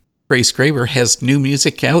Grace Graber has new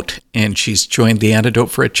music out, and she's joined The Antidote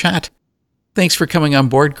for a chat. Thanks for coming on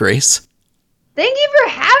board, Grace. Thank you for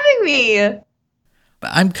having me.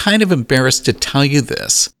 I'm kind of embarrassed to tell you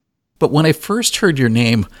this, but when I first heard your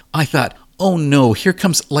name, I thought, oh no, here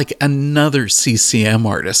comes like another CCM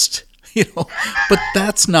artist. But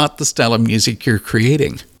that's not the style of music you're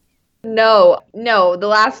creating. No, the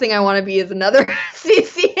last thing I want to be is another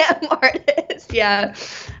CCM artist. Yeah.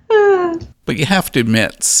 But you have to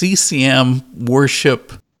admit, CCM,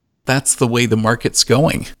 worship, that's the way the market's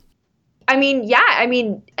going. And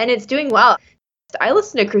it's doing well. I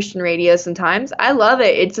listen to Christian radio sometimes. I love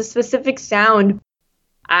it. It's a specific sound.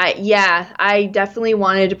 I definitely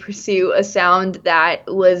wanted to pursue a sound that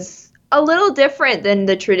was a little different than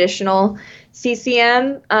the traditional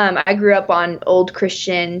CCM. I grew up on old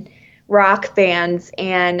Christian rock bands,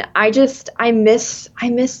 and I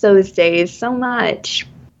miss those days so much.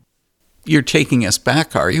 You're taking us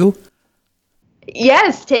back, are you?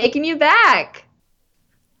 Yes, taking you back.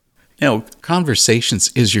 Now,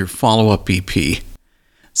 Conversations is your follow-up EP.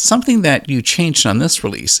 Something that you changed on this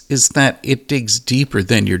release is that it digs deeper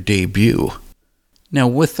than your debut. Now,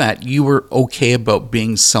 with that, you were okay about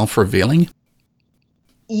being self-revealing?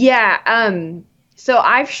 Yeah, so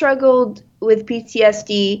I've struggled with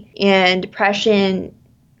PTSD and depression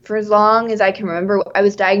for as long as I can remember. I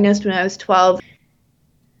was diagnosed when I was 12.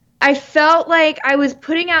 I felt like I was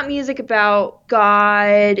putting out music about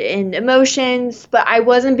God and emotions, but I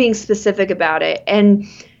wasn't being specific about it. And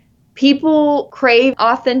people crave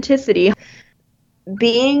authenticity,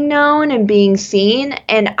 being known and being seen.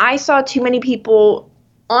 And I saw too many people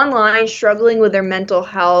online struggling with their mental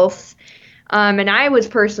health. And I was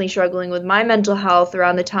personally struggling with my mental health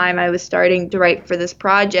around the time I was starting to write for this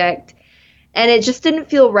project. And it just didn't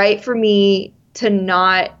feel right for me to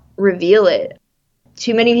not reveal it.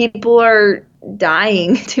 Too many people are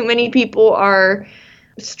dying. Too many people are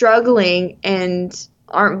struggling and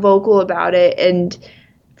aren't vocal about it. And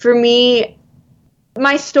for me,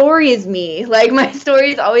 my story is me. Like, my story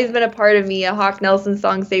has always been a part of me. A Hawk Nelson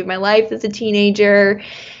song saved my life as a teenager.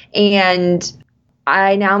 And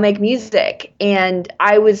I now make music. And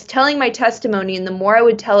I was telling my testimony, and the more I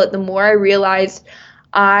would tell it, the more I realized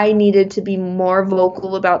I needed to be more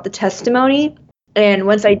vocal about the testimony. And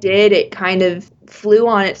once I did, it kind of flew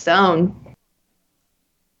on its own.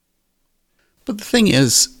 But the thing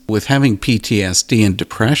is, with having PTSD and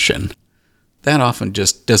depression, that often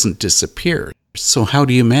just doesn't disappear. So how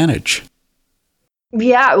do you manage?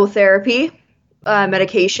 Yeah, well, therapy,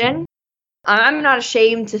 medication. I'm not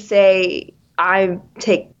ashamed to say I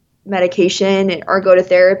take medication or go to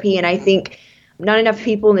therapy, and I think not enough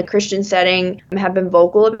people in the Christian setting have been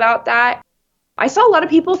vocal about that. I saw a lot of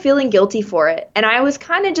people feeling guilty for it, and I was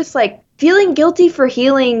kind of just like, feeling guilty for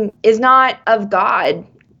healing is not of God.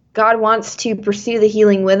 God wants to pursue the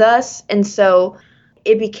healing with us, and so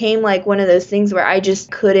it became like one of those things where I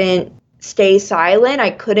just couldn't stay silent.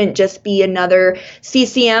 I couldn't just be another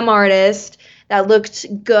CCM artist that looked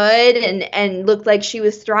good and looked like she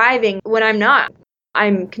was thriving when I'm not.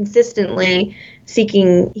 I'm consistently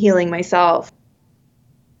seeking healing myself.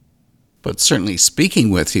 But certainly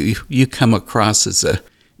speaking with you, you come across as a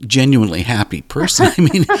genuinely happy person. I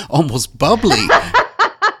mean, almost bubbly.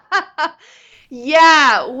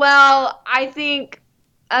 Yeah, well, I think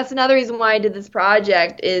that's another reason why I did this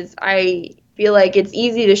project is I feel like it's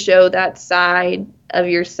easy to show that side of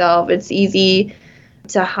yourself. It's easy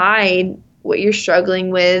to hide what you're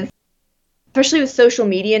struggling with, especially with social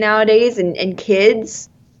media nowadays and kids.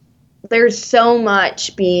 There's so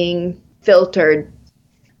much being filtered.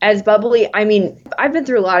 As bubbly, I've been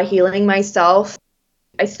through a lot of healing myself.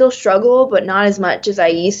 I still struggle, but not as much as I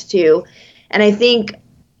used to. And I think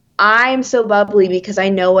I'm so bubbly because I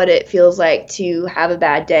know what it feels like to have a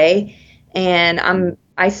bad day. And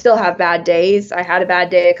I still have bad days. I had a bad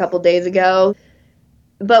day a couple days ago.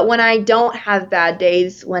 But when I don't have bad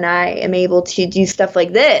days, when I am able to do stuff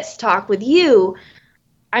like this, talk with you,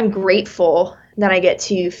 I'm grateful that I get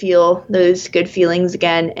to feel those good feelings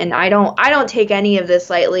again. And I don't take any of this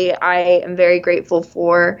lightly. I am very grateful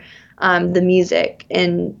for the music.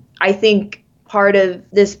 And I think part of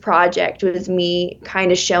this project was me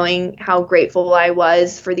kind of showing how grateful I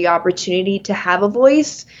was for the opportunity to have a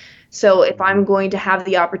voice. So if I'm going to have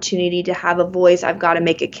the opportunity to have a voice, I've got to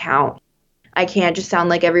make it count. I can't just sound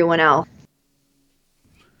like everyone else.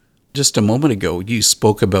 Just a moment ago, you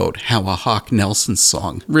spoke about how a Hawk Nelson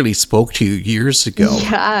song really spoke to you years ago.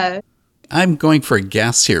 Yeah. I'm going for a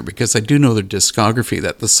guess here because I do know their discography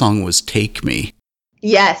that the song was Take Me.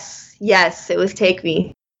 Yes, it was Take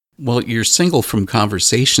Me. Well, your single from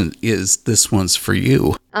Conversation is This One's For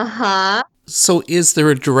You. Uh-huh. So is there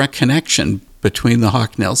a direct connection between the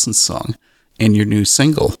Hawk Nelson song and your new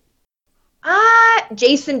single?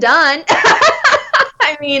 Jason Dunn.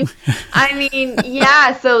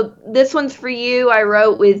 Yeah, so This One's For You, I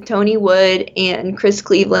wrote with Tony Wood and Chris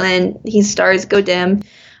Cleveland. He stars Go Dim.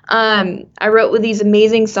 I wrote with these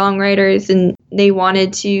amazing songwriters, and they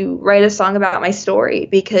wanted to write a song about my story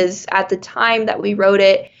because at the time that we wrote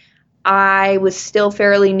it, I was still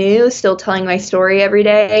fairly new, still telling my story every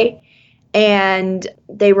day. And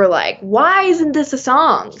they were like, why isn't this a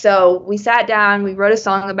song? So we sat down, we wrote a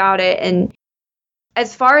song about it, and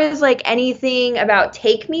as far as like anything about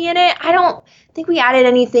Take Me in it, I don't think we added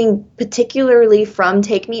anything particularly from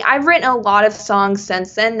Take Me. I've written a lot of songs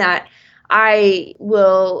since then that I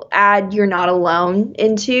will add You're Not Alone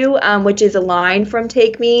into, which is a line from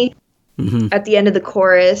Take Me at the end of the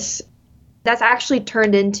chorus. That's actually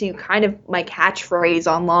turned into kind of my catchphrase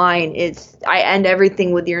online. Is I end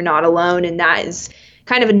everything with You're Not Alone, and that is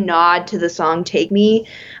kind of a nod to the song Take Me.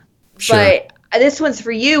 Sure. But This One's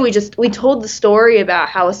For You, we told the story about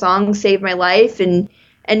how a song saved my life, and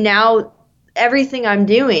now everything I'm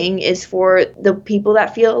doing is for the people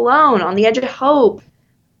that feel alone, on the edge of hope.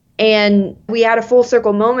 And we had a full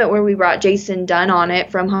circle moment where we brought Jason Dunn on it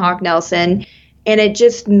from Hawk Nelson, and it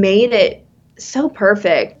just made it so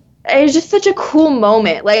perfect. It was just such a cool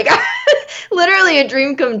moment, like literally a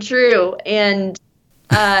dream come true. And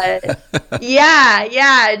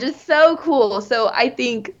yeah, just so cool. So I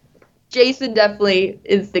think Jason definitely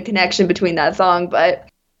is the connection between that song, but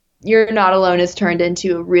You're Not Alone has turned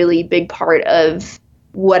into a really big part of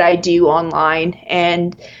what I do online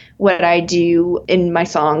and what I do in my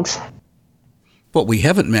songs. What we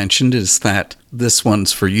haven't mentioned is that This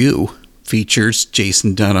One's For You features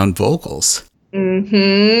Jason Dunn on vocals.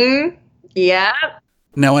 Yeah.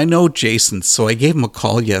 Now, I know Jason, so I gave him a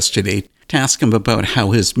call yesterday to ask him about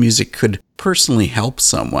how his music could personally help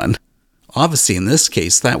someone. Obviously, in this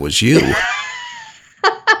case, that was you.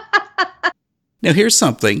 Now, here's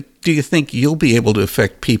something. Do you think you'll be able to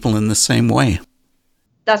affect people in the same way?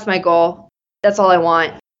 That's my goal. That's all I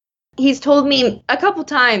want. He's told me a couple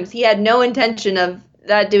times he had no intention of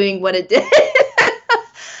that doing what it did.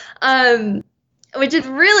 Which is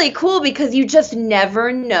really cool because you just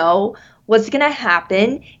never know what's going to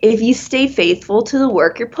happen if you stay faithful to the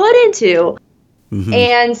work you're put into.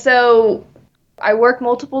 And so I work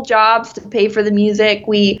multiple jobs to pay for the music.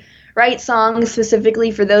 We write songs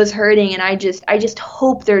specifically for those hurting, and I just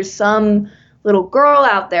hope there's some little girl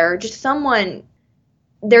out there, just someone,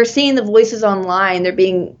 they're seeing the voices online, they're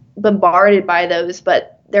being bombarded by those,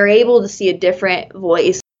 but they're able to see a different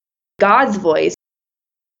voice, God's voice.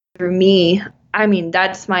 For me, I mean,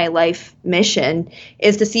 that's my life mission,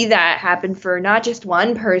 is to see that happen for not just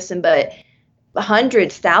one person, but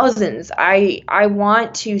hundreds, thousands. I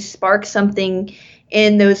want to spark something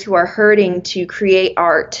in those who are hurting to create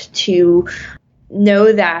art, to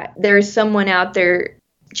know that there's someone out there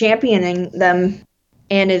championing them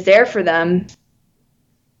and is there for them.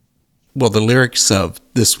 Well, the lyrics of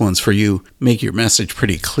This One's For You make your message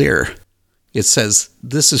pretty clear. It says,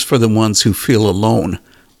 this is for the ones who feel alone,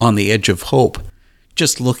 on the edge of hope,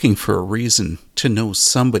 just looking for a reason to know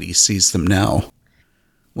somebody sees them now.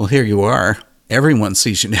 Well, here you are. Everyone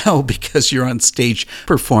sees you now because you're on stage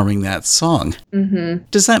performing that song.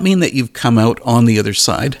 Does that mean that you've come out on the other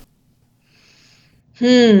side?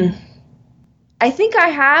 I think I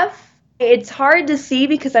have. It's hard to see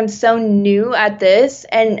because I'm so new at this,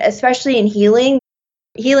 and especially in healing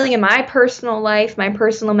in my personal life, my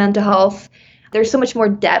personal mental health. There's so much more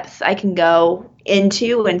depth I can go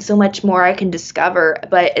into and so much more I can discover.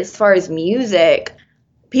 But as far as music,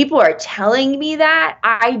 people are telling me that.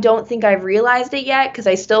 I don't think I've realized it yet because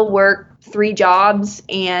I still work 3 jobs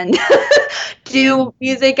and do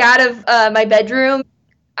music out of my bedroom.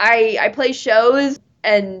 I play shows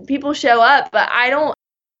and people show up, but I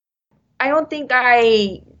don't think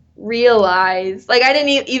I realize, like I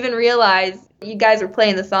didn't even realize you guys were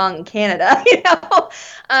playing the song in Canada, you know?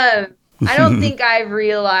 I don't think I've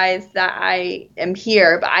realized that I am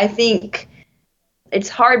here, but I think it's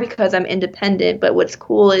hard because I'm independent. But what's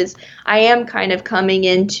cool is I am kind of coming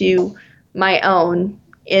into my own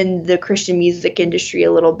in the Christian music industry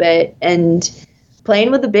a little bit and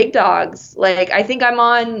playing with the big dogs. Like I think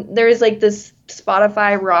there's like this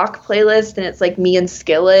Spotify rock playlist and it's like me and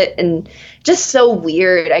Skillet and just so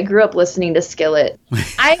weird. I grew up listening to Skillet.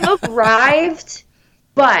 I've arrived,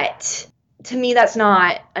 but to me that's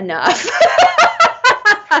not enough.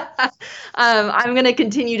 I'm going to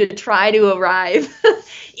continue to try to arrive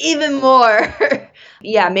even more.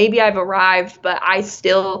 Yeah, maybe I've arrived, but I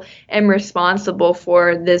still am responsible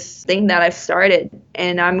for this thing that I've started.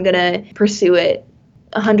 and I'm going to pursue it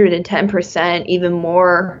 110%, even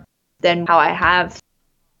more than how I have.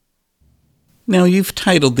 Now, you've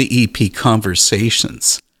titled the EP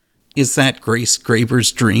Conversations. Is that Grace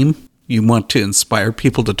Graber's dream? You want to inspire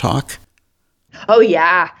people to talk? Oh,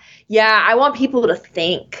 yeah. Yeah, I want people to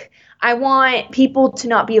think. I want people to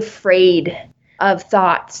not be afraid of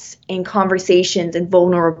thoughts and conversations and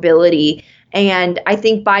vulnerability. And I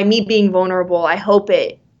think by me being vulnerable, I hope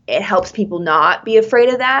it helps people not be afraid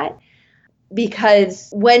of that. Because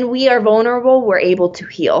when we are vulnerable, we're able to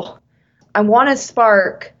heal. I want to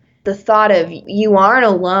spark the thought of you aren't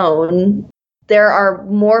alone. There are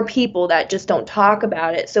more people that just don't talk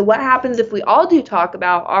about it. So what happens if we all do talk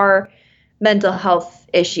about our mental health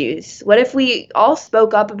issues? What if we all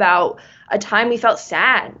spoke up about a time we felt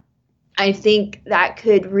sad? I think that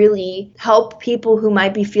could really help people who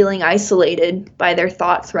might be feeling isolated by their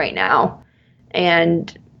thoughts right now.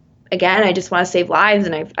 And again, I just want to save lives,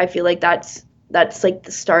 and I feel like that's like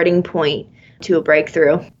the starting point to a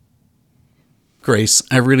breakthrough. Grace,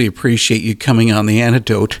 I really appreciate you coming on The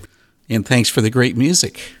Antidote, and thanks for the great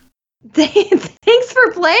music. Thanks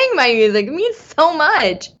for playing my music. It means so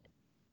much.